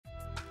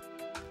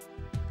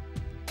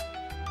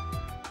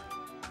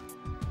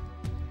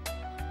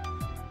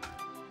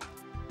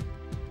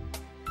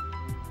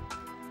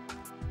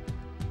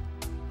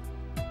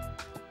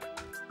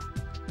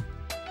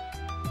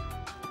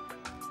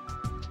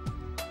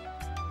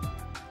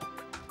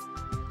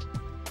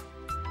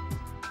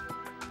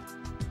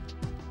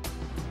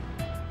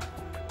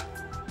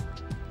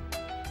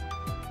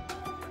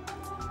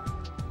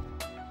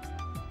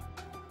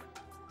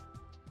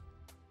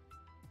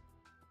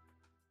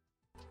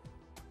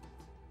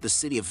the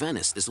city of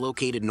Venice is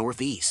located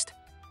northeast.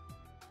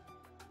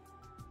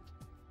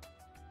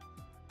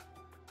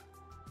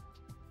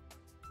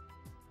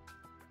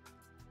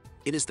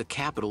 It is the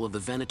capital of the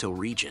Veneto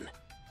region.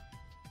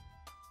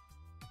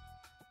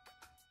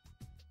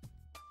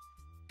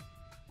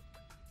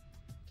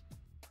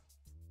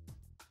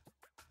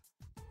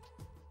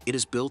 It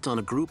is built on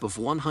a group of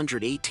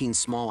 118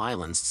 small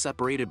islands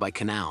separated by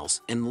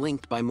canals and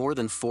linked by more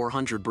than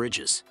 400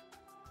 bridges.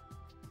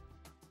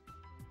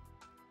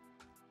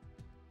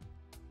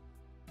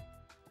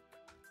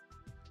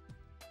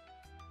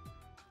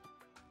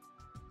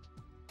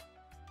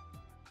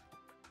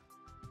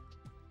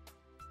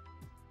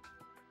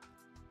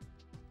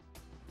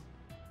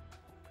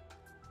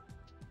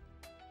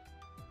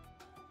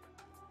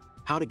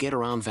 How to get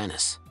around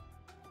Venice.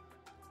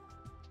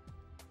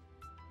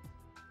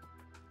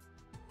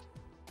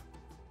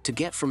 To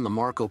get from the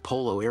Marco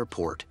Polo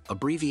Airport,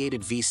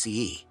 abbreviated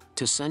VCE,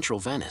 to central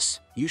Venice,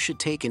 you should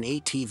take an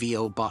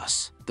ATVO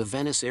bus, the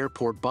Venice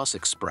Airport Bus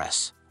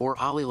Express, or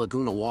Ali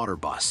Laguna Water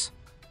Bus.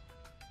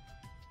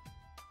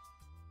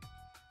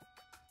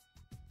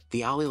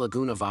 The Ali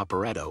Laguna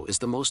Vaporetto is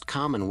the most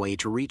common way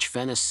to reach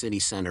Venice city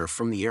center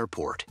from the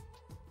airport.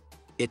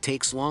 It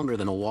takes longer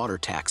than a water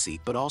taxi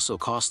but also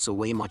costs a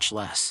way much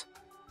less.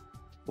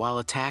 While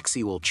a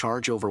taxi will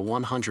charge over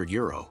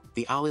 €100,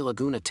 the Ali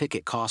Laguna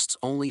ticket costs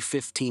only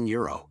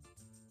 €15.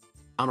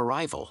 On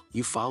arrival,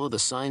 you follow the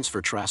signs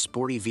for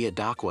Trasporti via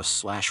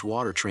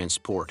d'acqua/water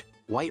transport,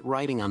 white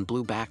writing on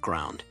blue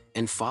background,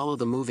 and follow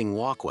the moving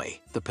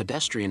walkway, the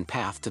pedestrian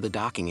path to the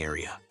docking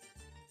area.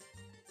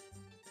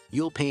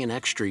 You'll pay an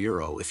extra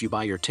euro if you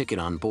buy your ticket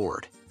on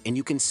board, and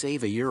you can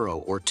save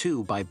 €1 or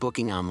 €2 by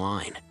booking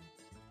online.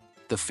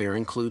 The fare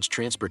includes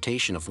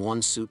transportation of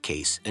 1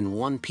 suitcase and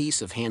 1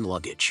 piece of hand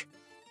luggage.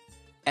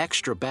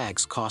 Extra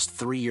bags cost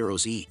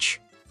 €3 each.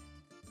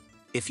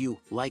 If you,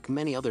 like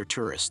many other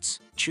tourists,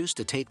 choose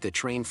to take the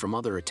train from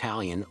other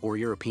Italian or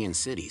European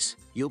cities,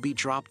 you'll be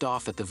dropped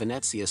off at the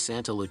Venezia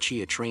Santa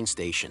Lucia train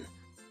station.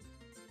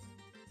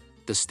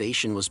 The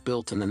station was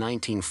built in the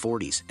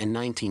 1940s and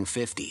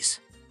 1950s.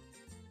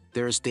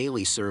 There is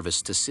daily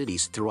service to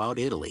cities throughout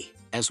Italy,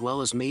 as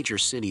well as major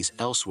cities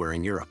elsewhere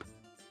in Europe.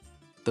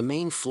 The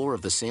main floor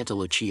of the Santa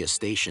Lucia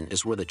station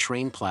is where the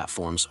train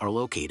platforms are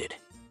located.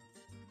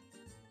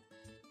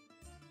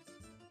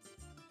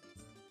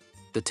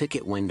 The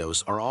ticket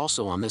windows are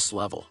also on this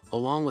level,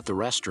 along with the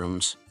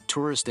restrooms,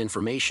 tourist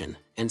information,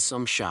 and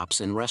some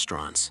shops and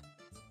restaurants.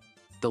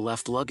 The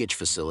left luggage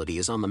facility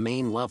is on the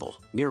main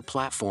level, near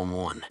Platform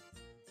 1.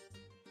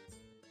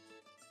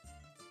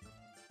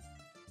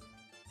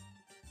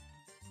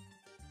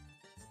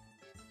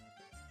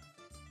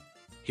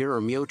 Here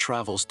are MIO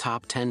Travel's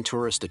top 10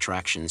 tourist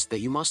attractions that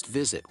you must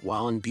visit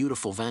while in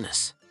beautiful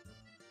Venice.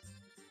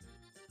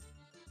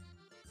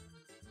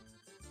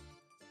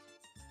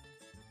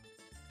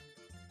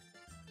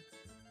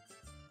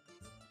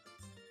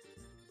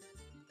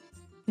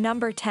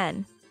 Number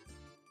 10.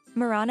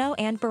 Murano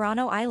and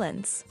Burano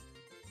Islands.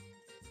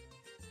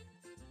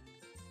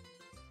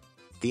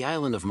 The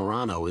island of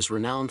Murano is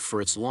renowned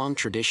for its long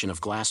tradition of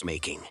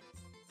glassmaking.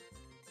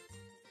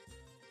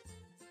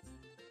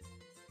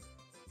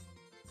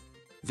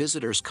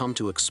 Visitors come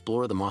to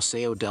explore the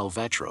Museo del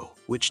Vetro,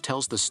 which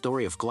tells the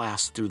story of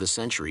glass through the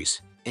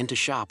centuries, and to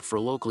shop for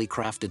locally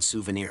crafted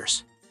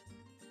souvenirs.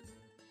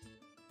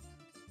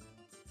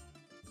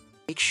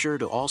 Make sure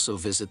to also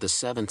visit the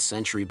 7th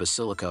century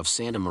Basilica of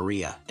Santa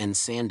Maria and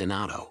San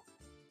Donato.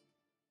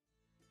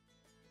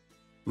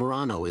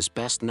 Murano is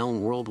best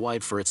known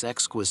worldwide for its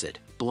exquisite,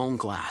 blown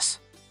glass.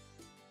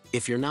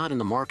 If you're not in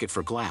the market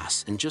for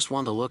glass and just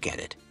want to look at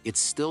it, it's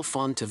still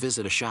fun to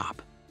visit a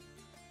shop.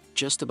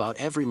 Just about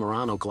every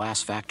Murano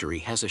glass factory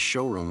has a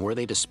showroom where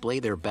they display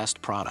their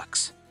best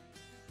products.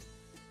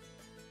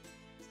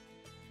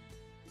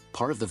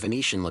 Part of the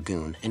Venetian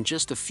lagoon and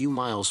just a few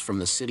miles from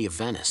the city of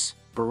Venice,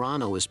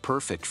 Burano is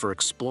perfect for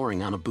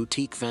exploring on a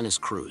boutique Venice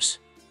cruise.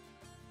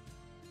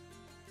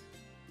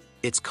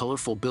 Its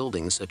colorful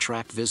buildings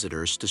attract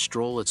visitors to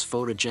stroll its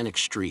photogenic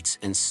streets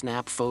and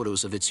snap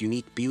photos of its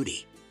unique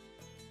beauty.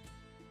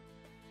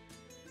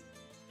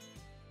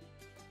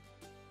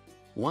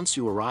 Once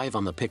you arrive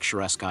on the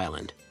picturesque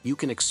island, you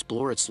can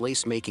explore its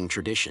lace-making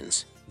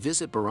traditions,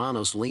 visit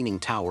Burano's Leaning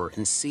Tower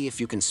and see if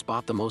you can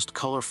spot the most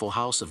colorful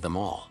house of them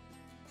all.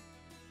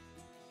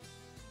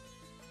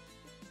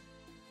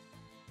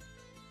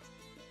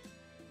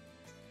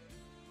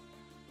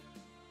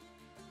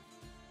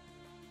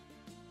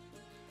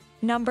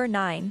 Number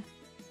 9.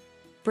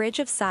 Bridge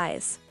of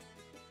Sighs.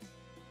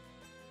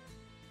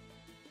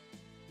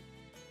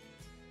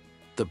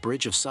 The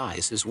Bridge of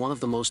Sighs is one of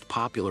the most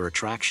popular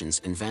attractions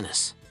in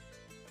Venice.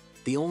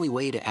 The only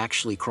way to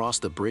actually cross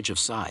the Bridge of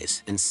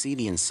Sighs and see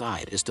the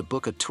inside is to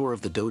book a tour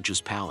of the Doge's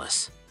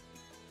Palace.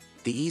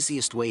 The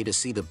easiest way to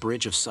see the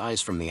Bridge of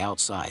Sighs from the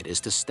outside is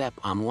to step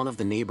on one of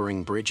the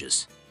neighboring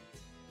bridges.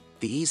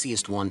 The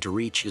easiest one to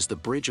reach is the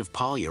Bridge of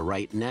Paglia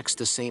right next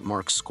to St.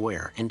 Mark's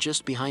Square and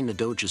just behind the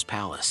Doge's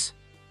Palace.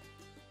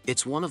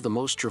 It's one of the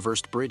most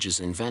traversed bridges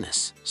in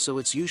Venice, so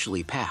it's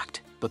usually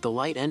packed, but the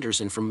light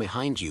enters in from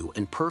behind you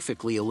and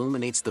perfectly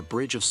illuminates the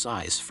bridge of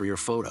size for your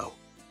photo.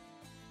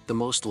 The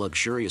most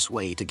luxurious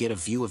way to get a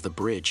view of the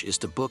bridge is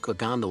to book a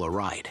gondola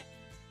ride.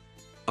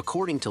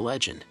 According to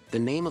legend, the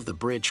name of the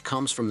bridge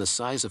comes from the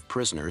size of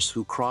prisoners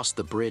who crossed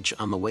the bridge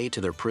on the way to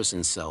their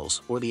prison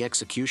cells or the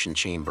execution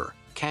chamber,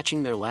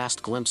 catching their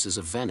last glimpses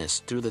of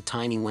Venice through the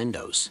tiny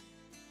windows.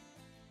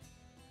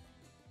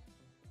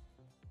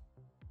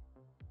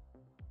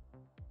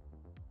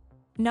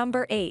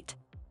 Number 8.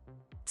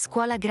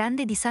 Scuola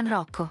Grande di San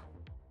Rocco.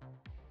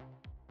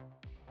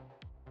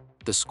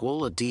 The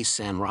Scuola di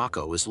San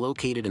Rocco is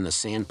located in the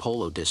San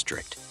Polo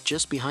district,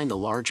 just behind the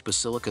large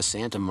Basilica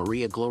Santa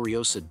Maria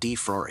Gloriosa di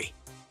Frari.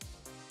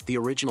 The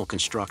original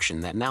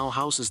construction that now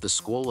houses the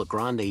Scuola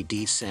Grande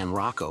di San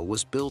Rocco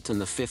was built in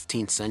the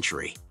 15th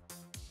century.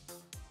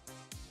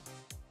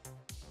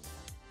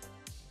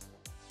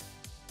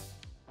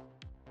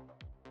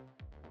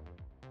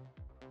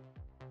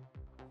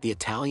 The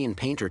Italian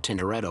painter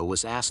Tintoretto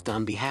was asked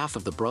on behalf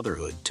of the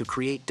Brotherhood to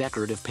create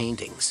decorative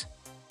paintings.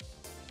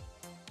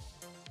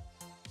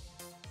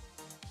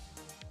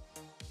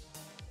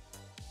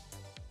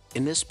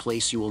 In this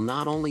place you will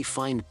not only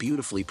find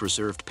beautifully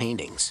preserved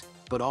paintings,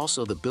 but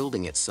also the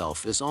building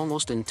itself is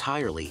almost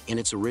entirely in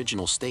its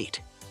original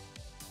state.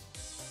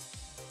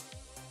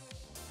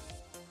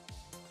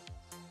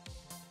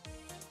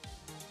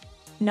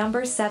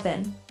 Number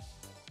 7.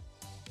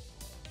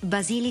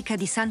 Basilica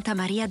di Santa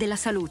Maria della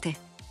Salute.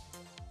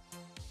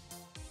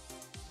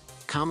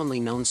 Commonly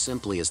known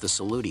simply as the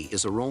Salute,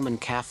 is a Roman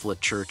Catholic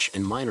church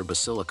and minor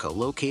basilica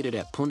located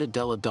at Punta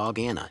della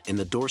Dogana in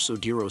the Dorso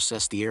Duro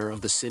Sestiere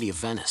of the city of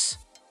Venice.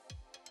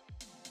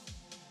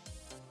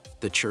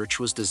 The church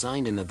was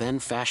designed in the then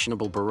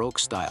fashionable Baroque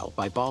style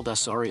by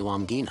Baldassare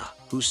Longina,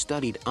 who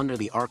studied under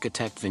the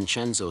architect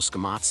Vincenzo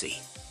Scamozzi.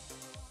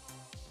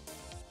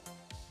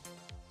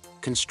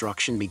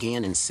 Construction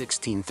began in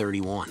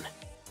 1631.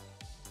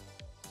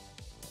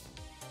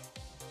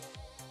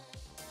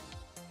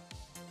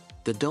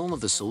 The dome of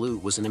the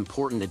Salute was an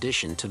important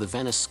addition to the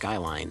Venice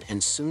skyline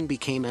and soon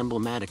became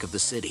emblematic of the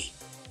city.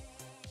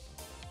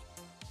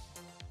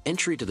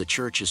 Entry to the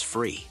church is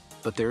free,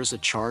 but there is a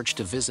charge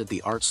to visit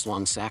the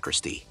art-slung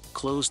sacristy,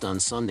 closed on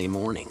Sunday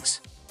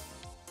mornings.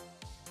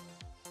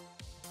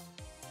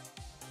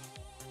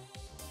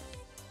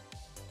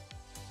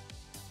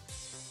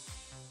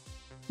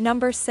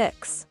 Number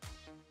 6.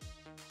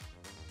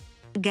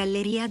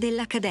 Galleria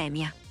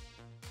dell'Accademia.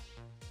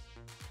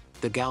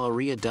 The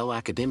Galleria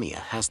dell'Accademia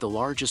has the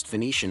largest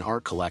Venetian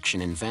art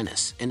collection in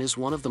Venice and is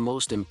one of the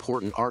most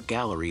important art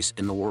galleries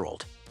in the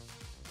world.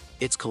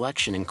 Its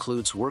collection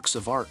includes works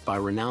of art by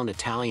renowned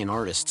Italian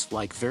artists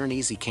like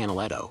Veronese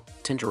Canaletto,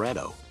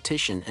 Tintoretto,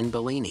 Titian and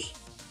Bellini.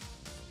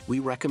 We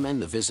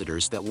recommend the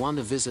visitors that want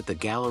to visit the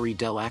Galleria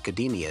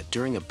dell'Accademia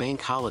during a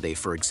bank holiday,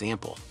 for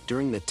example,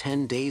 during the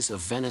 10 days of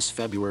Venice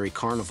February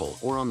Carnival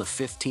or on the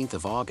 15th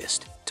of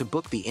August, to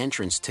book the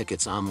entrance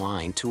tickets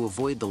online to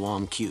avoid the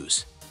long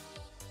queues.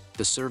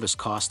 The service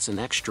costs an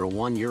extra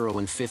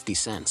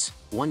 €1.50,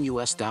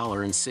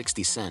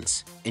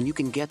 $1.60, and you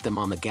can get them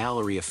on the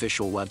gallery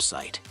official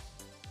website.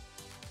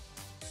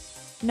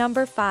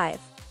 Number 5.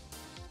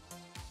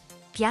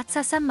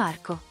 Piazza San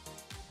Marco.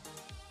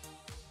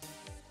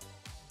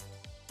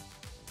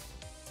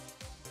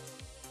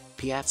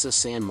 Piazza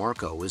San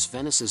Marco is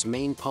Venice's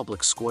main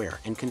public square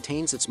and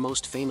contains its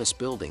most famous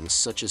buildings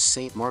such as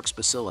St. Mark's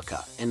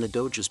Basilica and the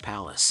Doge's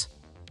Palace.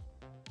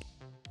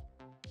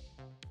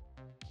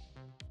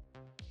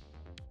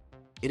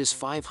 It is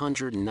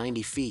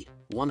 590 feet,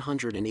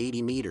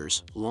 180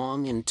 meters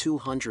long and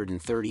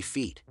 230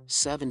 feet,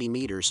 70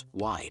 meters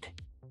wide.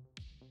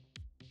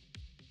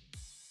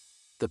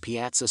 The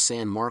Piazza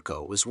San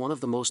Marco is one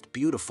of the most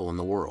beautiful in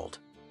the world.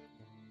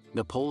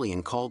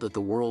 Napoleon called it the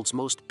world's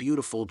most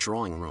beautiful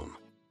drawing room.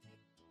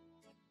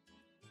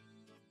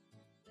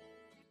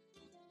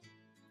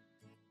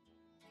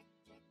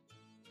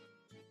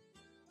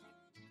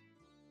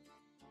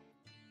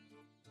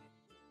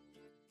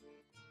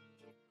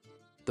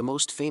 The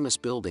most famous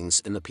buildings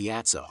in the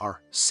piazza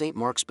are St.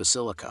 Mark's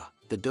Basilica,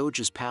 the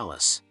Doge's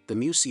Palace, the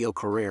Museo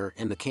Carrere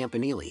and the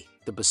Campanile,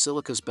 the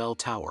Basilica's Bell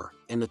Tower,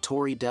 and the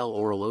Torre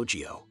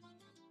dell'Orologio.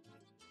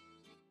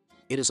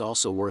 It is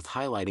also worth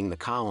highlighting the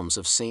columns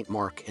of St.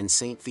 Mark and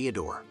St.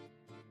 Theodore.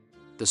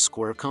 The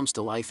square comes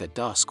to life at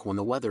dusk when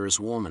the weather is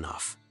warm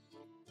enough.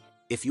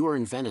 If you are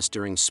in Venice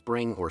during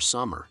spring or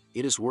summer,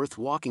 it is worth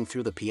walking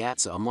through the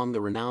piazza among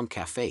the renowned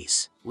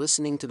cafes,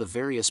 listening to the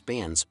various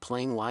bands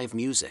playing live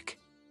music.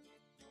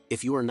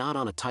 If you are not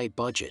on a tight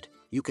budget,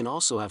 you can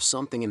also have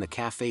something in the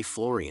Café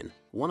Florian,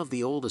 one of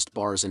the oldest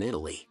bars in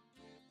Italy.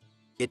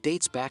 It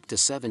dates back to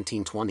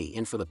 1720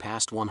 and for the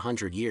past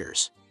 100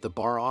 years, the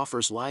bar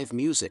offers live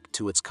music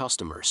to its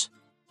customers.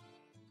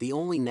 The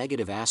only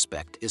negative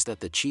aspect is that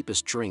the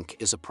cheapest drink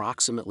is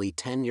approximately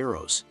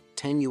 €10,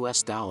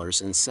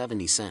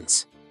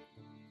 $10.70.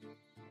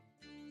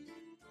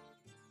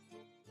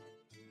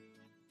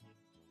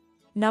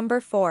 Number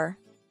 4.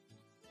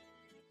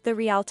 The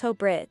Rialto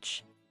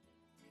Bridge.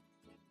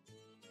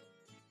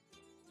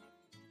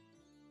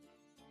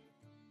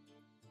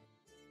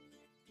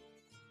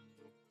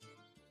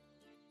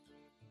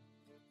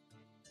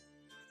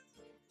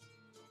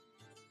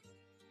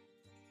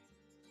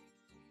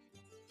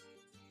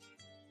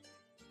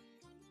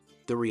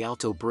 The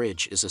Rialto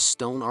Bridge is a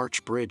stone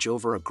arch bridge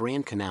over a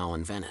grand canal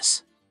in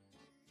Venice.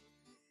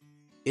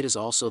 It is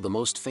also the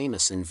most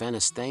famous in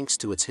Venice thanks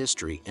to its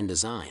history and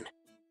design.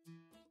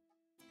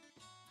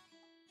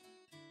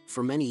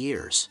 For many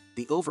years,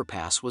 the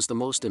overpass was the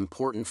most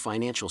important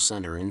financial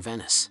center in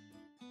Venice.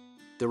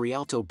 The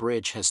Rialto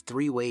Bridge has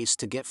 3 ways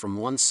to get from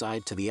one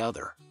side to the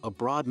other, a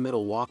broad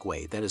middle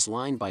walkway that is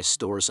lined by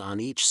stores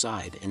on each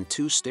side and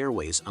 2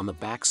 stairways on the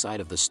back side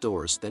of the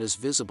stores that is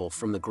visible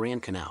from the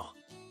Grand Canal.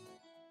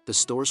 The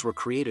stores were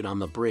created on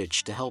the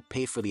bridge to help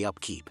pay for the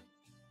upkeep.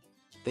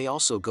 They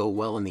also go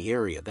well in the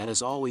area that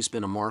has always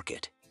been a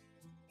market.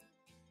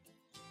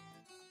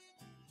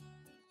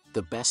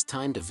 The best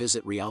time to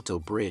visit Rialto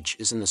Bridge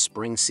is in the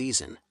spring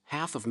season,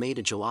 half of May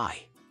to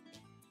July.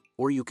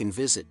 Or you can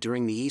visit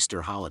during the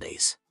Easter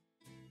holidays.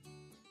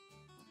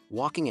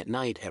 Walking at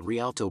night at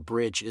Rialto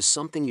Bridge is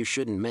something you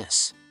shouldn't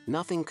miss.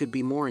 Nothing could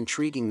be more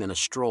intriguing than a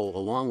stroll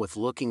along with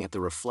looking at the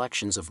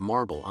reflections of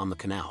marble on the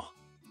canal.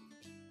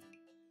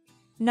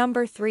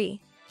 Number 3.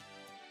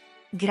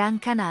 Gran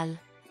Canal.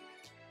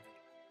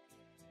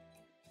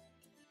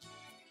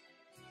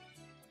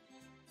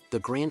 The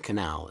Grand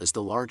Canal is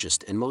the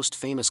largest and most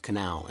famous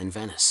canal in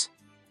Venice.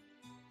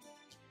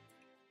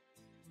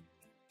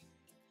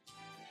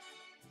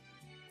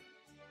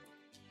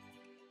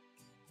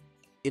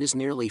 It is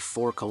nearly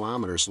 4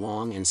 kilometers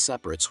long and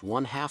separates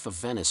one half of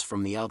Venice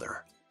from the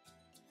other.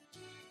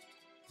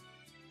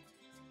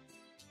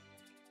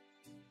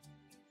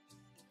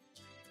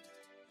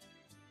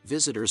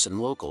 Visitors and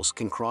locals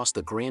can cross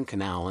the Grand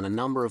Canal in a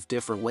number of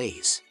different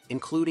ways,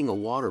 including a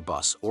water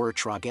bus or a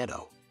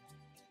traghetto.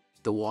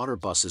 The water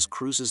buses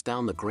cruises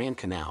down the Grand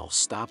Canal,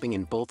 stopping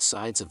in both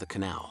sides of the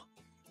canal.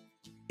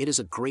 It is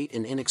a great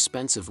and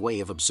inexpensive way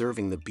of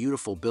observing the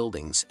beautiful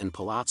buildings and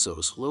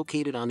palazzos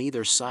located on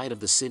either side of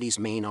the city's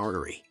main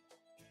artery.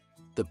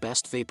 The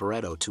best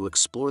vaporetto to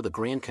explore the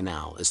Grand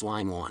Canal is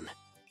Line 1.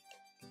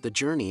 The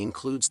journey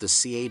includes the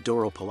Ca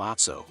d'Oro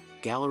Palazzo,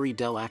 Gallery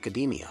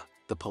dell'Accademia,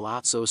 the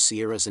Palazzo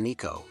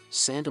Sierra-Zanico,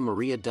 Santa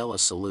Maria della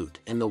Salute,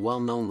 and the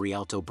well-known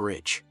Rialto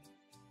Bridge.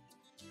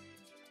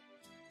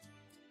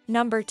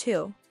 Number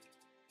 2.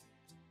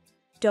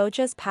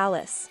 Doge's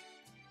Palace.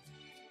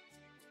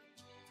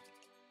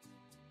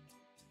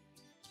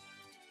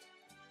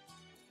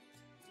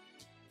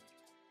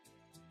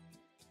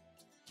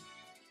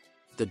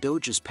 The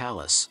Doge's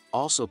Palace,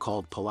 also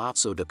called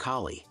Palazzo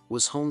Ducale,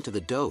 was home to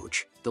the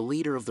Doge, the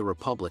leader of the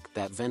republic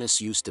that Venice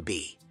used to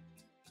be.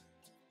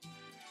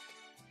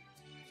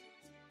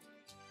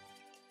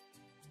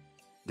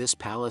 This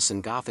palace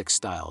in Gothic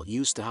style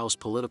used to house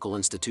political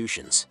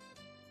institutions.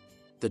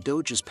 The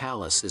Doge's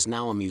Palace is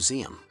now a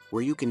museum,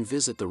 where you can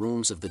visit the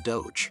rooms of the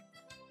Doge.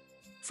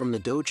 From the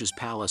Doge's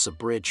Palace a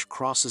bridge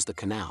crosses the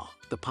canal,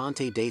 the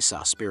Ponte dei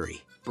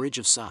Sospiri, Bridge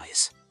of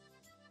Sighs.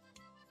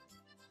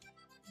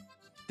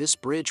 This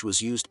bridge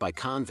was used by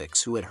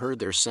convicts who had heard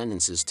their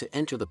sentences to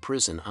enter the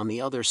prison on the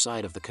other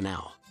side of the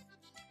canal.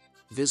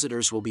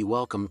 Visitors will be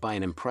welcomed by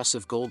an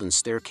impressive golden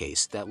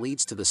staircase that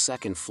leads to the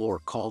second floor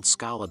called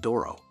Scala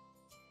d'Oro.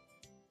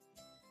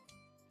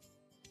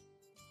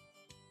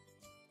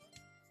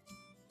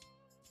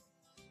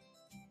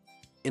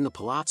 In the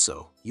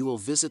palazzo, you will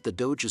visit the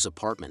Doge's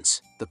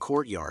apartments, the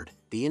courtyard,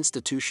 the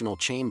institutional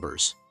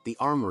chambers, the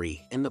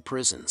armory, and the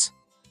prisons.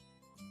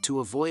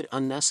 To avoid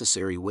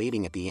unnecessary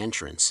waiting at the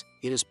entrance,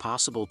 it is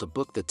possible to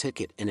book the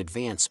ticket in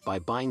advance by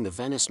buying the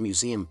Venice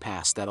Museum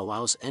Pass that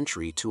allows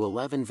entry to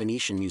 11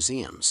 Venetian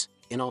museums.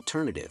 In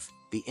alternative,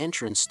 the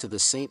entrance to the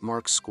St.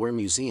 Mark's Square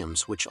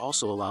Museums, which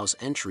also allows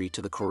entry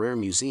to the Correr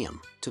Museum,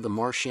 to the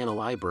Marciana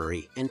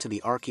Library, and to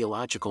the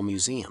Archaeological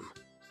Museum.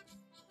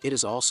 It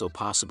is also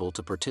possible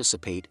to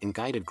participate in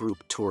guided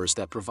group tours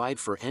that provide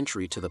for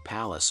entry to the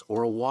palace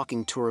or a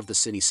walking tour of the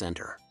city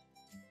center.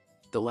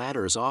 The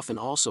latter is often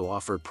also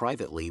offered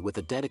privately with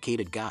a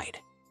dedicated guide.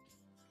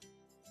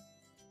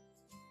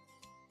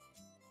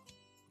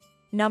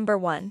 Number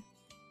 1.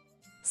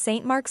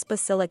 St. Mark's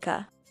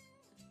Basilica.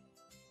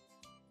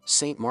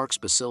 St. Mark's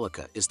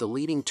Basilica is the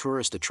leading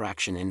tourist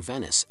attraction in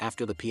Venice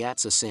after the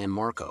Piazza San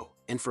Marco,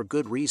 and for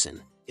good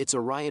reason. It's a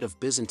riot of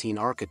Byzantine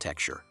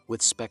architecture,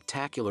 with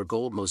spectacular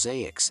gold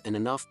mosaics and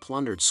enough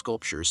plundered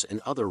sculptures and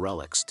other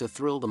relics to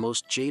thrill the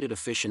most jaded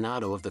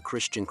aficionado of the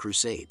Christian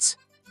Crusades.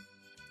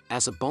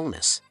 As a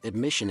bonus,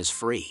 admission is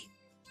free.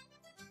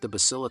 The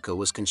basilica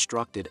was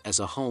constructed as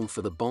a home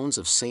for the bones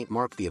of Saint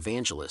Mark the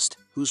Evangelist,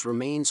 whose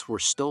remains were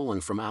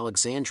stolen from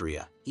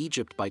Alexandria,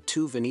 Egypt by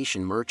 2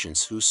 Venetian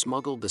merchants who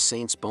smuggled the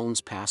saint's bones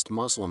past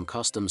Muslim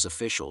customs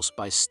officials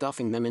by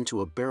stuffing them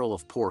into a barrel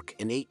of pork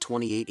in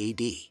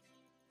 828 AD.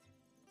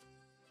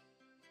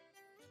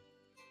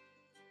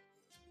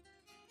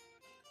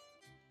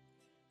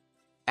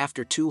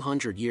 After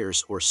 200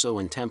 years or so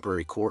in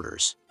temporary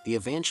quarters, the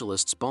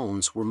evangelist's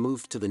bones were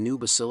moved to the new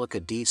Basilica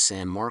di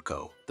San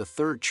Marco, the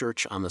third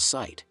church on the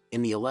site,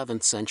 in the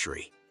 11th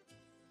century.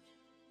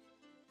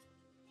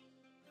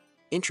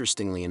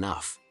 Interestingly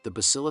enough, the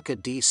Basilica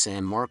di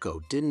San Marco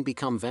didn't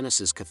become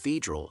Venice's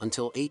cathedral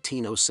until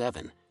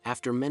 1807,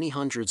 After many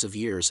hundreds of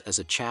years as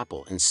a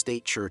chapel and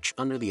state church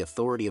under the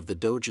authority of the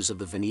Doges of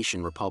the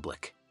Venetian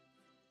Republic.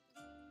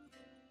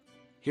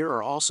 Here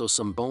are also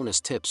some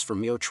bonus tips for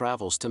MIO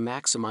Travels to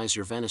maximize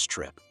your Venice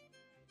trip.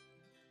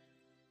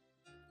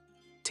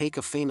 Take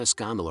a famous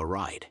gondola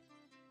ride.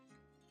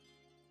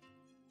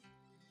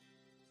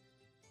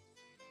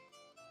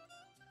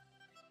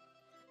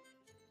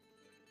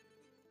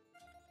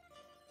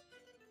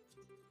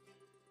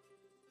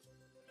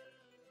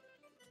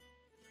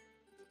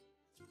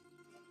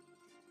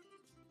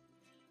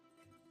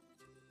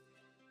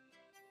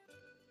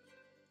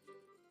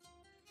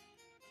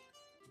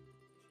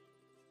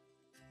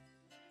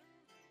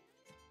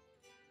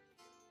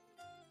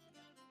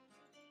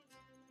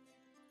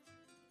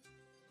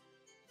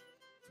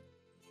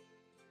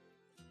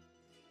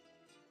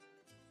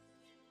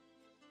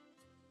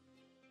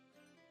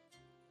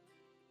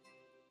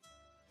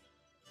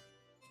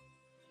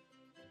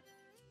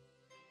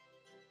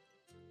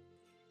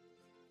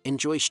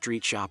 Enjoy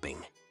street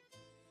shopping.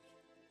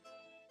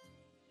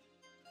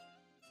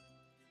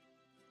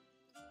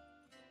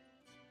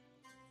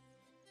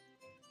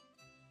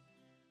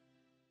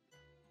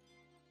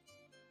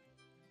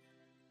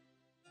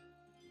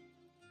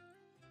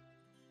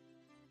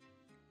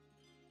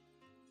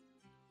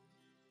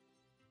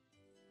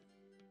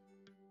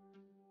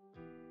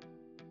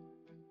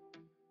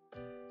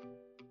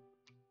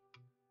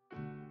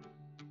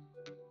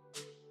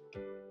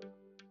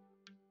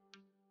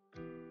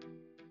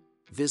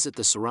 Visit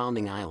the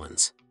surrounding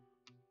islands.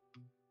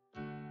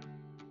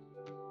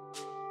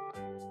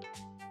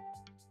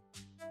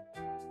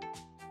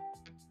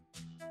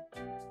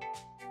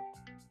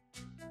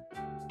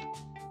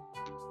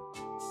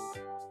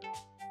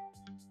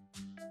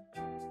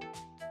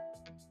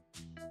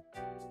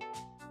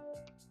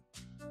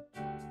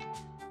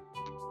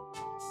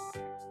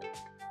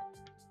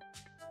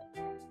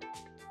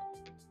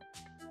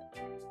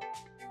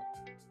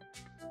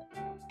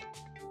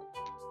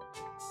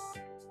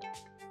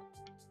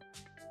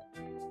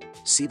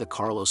 See the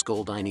Carlos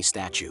Goldini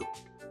statue.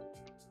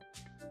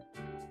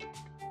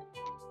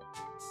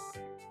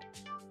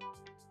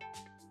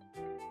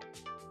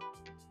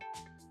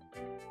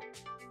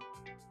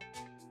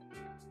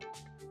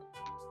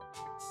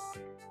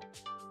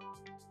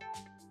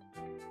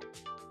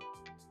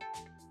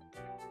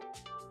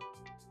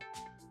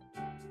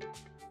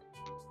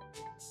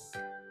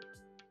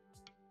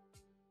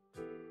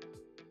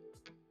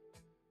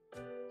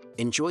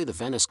 Enjoy the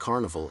Venice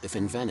Carnival if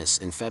in Venice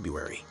in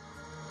February.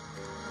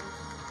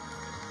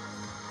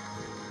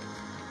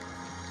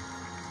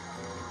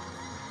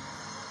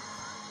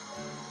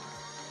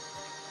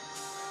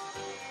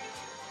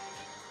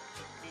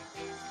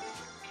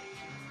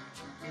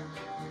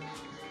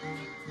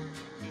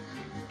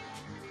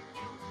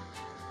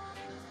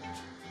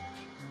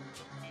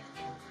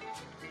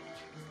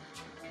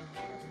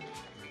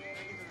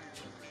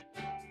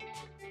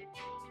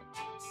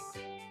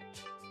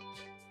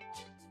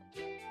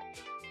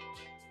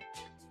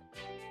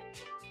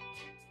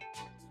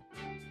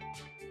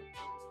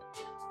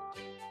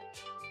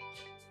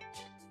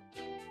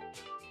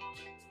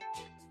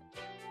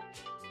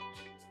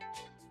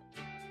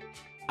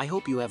 I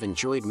hope you have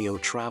enjoyed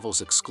MIO Travel's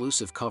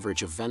exclusive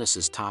coverage of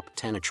Venice's top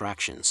 10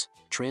 attractions,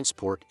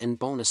 transport, and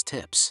bonus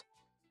tips.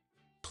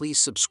 Please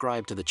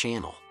subscribe to the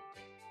channel.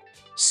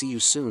 See you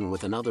soon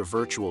with another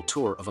virtual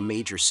tour of a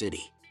major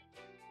city.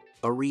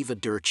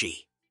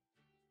 Arrivederci.